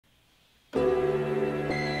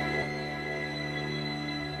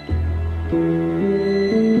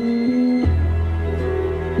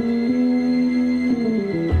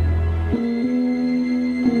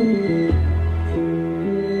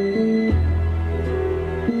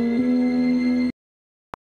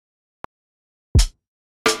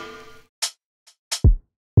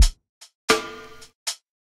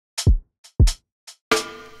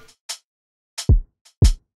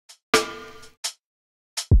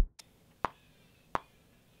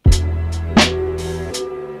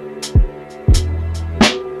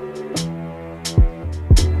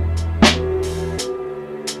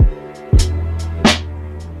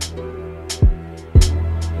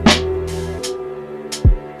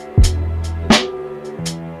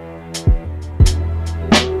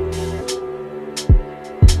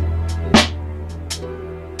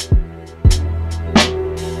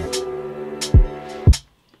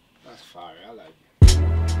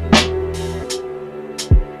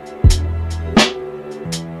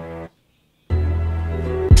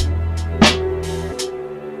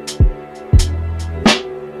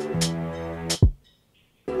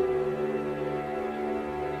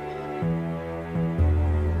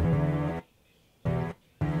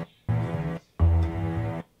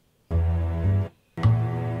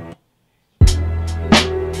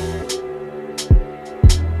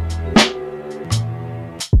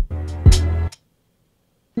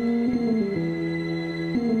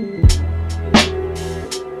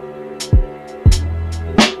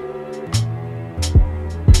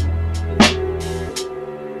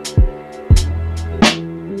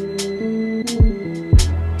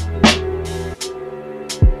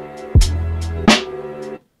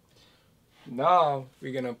Now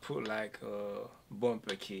we're gonna put like a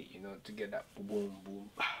bumper kit, you know, to get that boom boom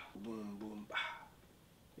boom boom,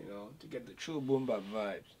 you know, to get the true Boombap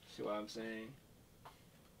vibes. See what I'm saying?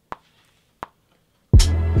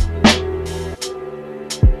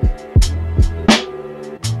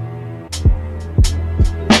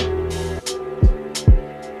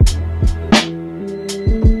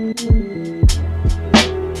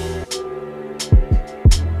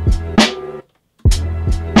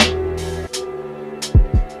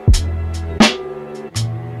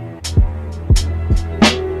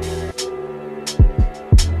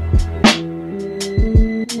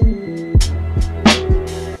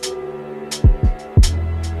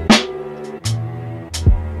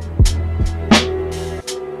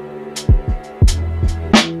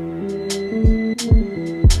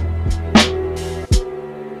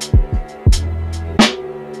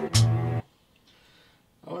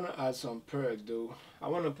 Some perk though. I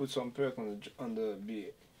want to put some perk on the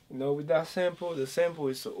beat. You know, with that sample, the sample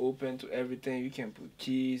is so open to everything. You can put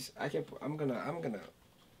keys. I'm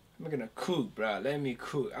gonna cook, bro. Let me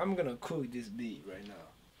cook. I'm gonna cook this beat right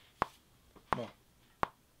now. Come on.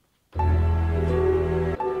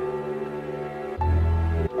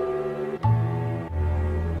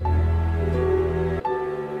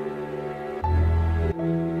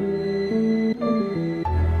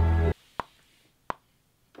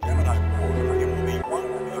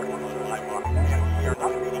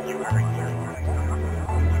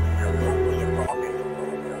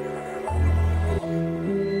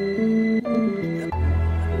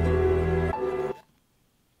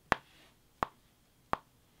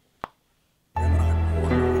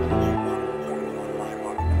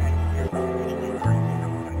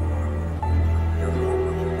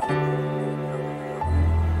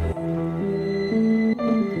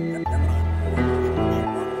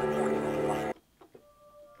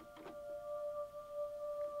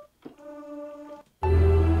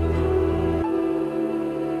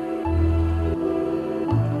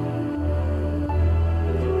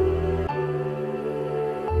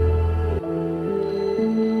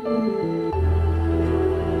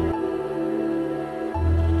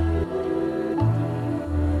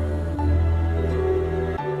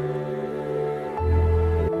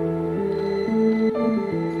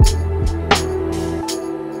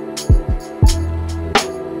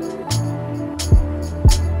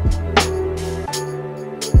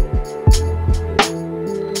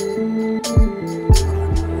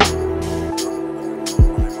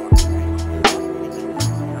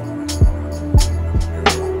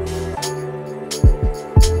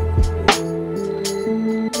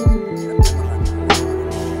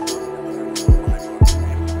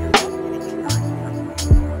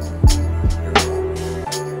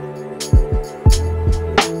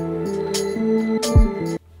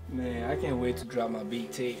 To drop my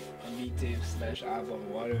beat tape /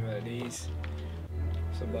 album, whatever it is.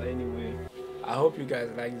 So, but anyway, I hope you guys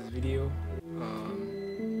like this video.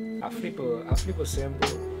 I flip a sample.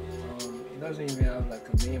 It doesn't even have like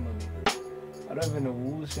a name on it. I don't even know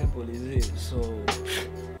whose sample is it. So,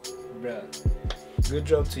 bruh, good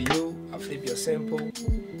job to you. I flip your sample.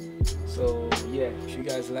 So yeah, if you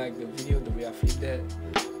guys like the video, the way I flip that,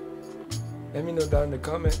 let me know down in the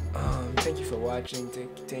comment. Thank you for watching.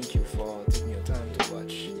 Thank you for taking your time to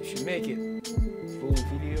watch. If you make it full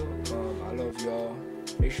video, I love y'all.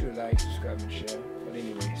 Make sure you like, subscribe, and share. But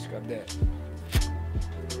anyway, subscribe that.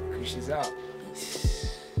 Chris is out. Peace.